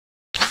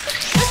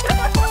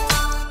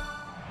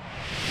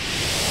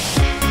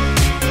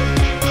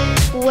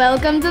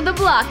Welcome to the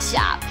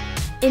BloxShop.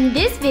 In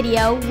this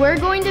video, we're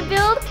going to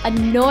build a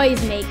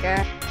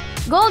noisemaker.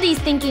 Goldie's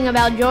thinking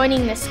about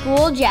joining the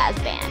school jazz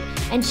band,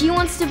 and she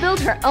wants to build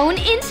her own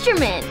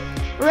instrument.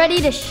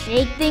 Ready to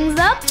shake things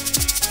up?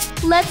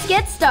 Let's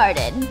get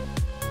started.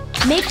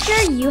 Make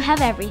sure you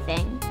have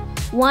everything.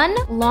 1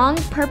 long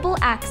purple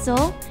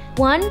axle,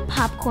 1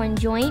 popcorn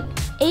joint,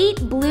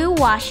 8 blue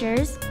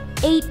washers,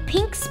 8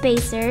 pink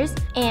spacers,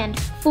 and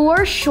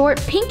 4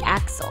 short pink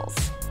axles.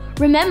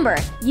 Remember,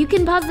 you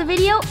can pause the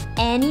video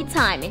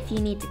anytime if you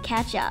need to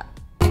catch up.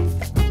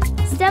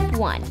 Step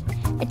 1.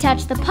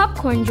 Attach the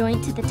popcorn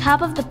joint to the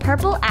top of the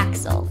purple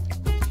axle.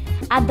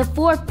 Add the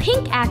 4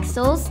 pink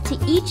axles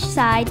to each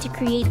side to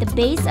create the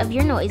base of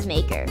your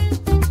noisemaker.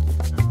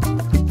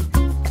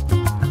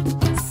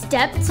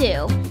 Step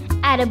 2.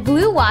 Add a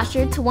blue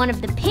washer to one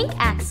of the pink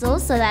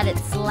axles so that it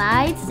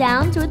slides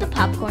down toward the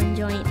popcorn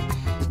joint.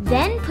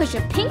 Then push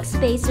a pink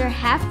spacer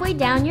halfway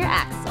down your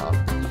axle.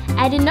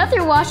 Add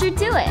another washer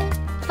to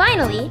it.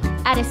 Finally,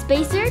 add a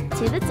spacer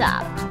to the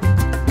top.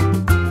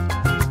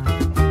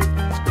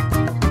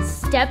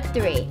 Step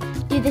 3.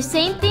 Do the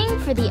same thing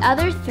for the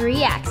other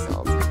 3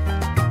 axles.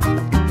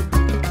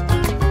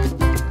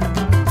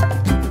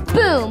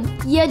 Boom!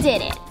 You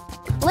did it!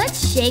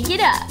 Let's shake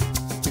it up.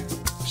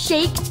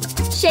 Shake,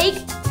 shake,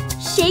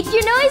 shake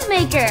your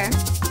noisemaker!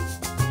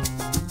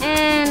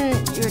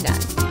 And you're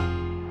done.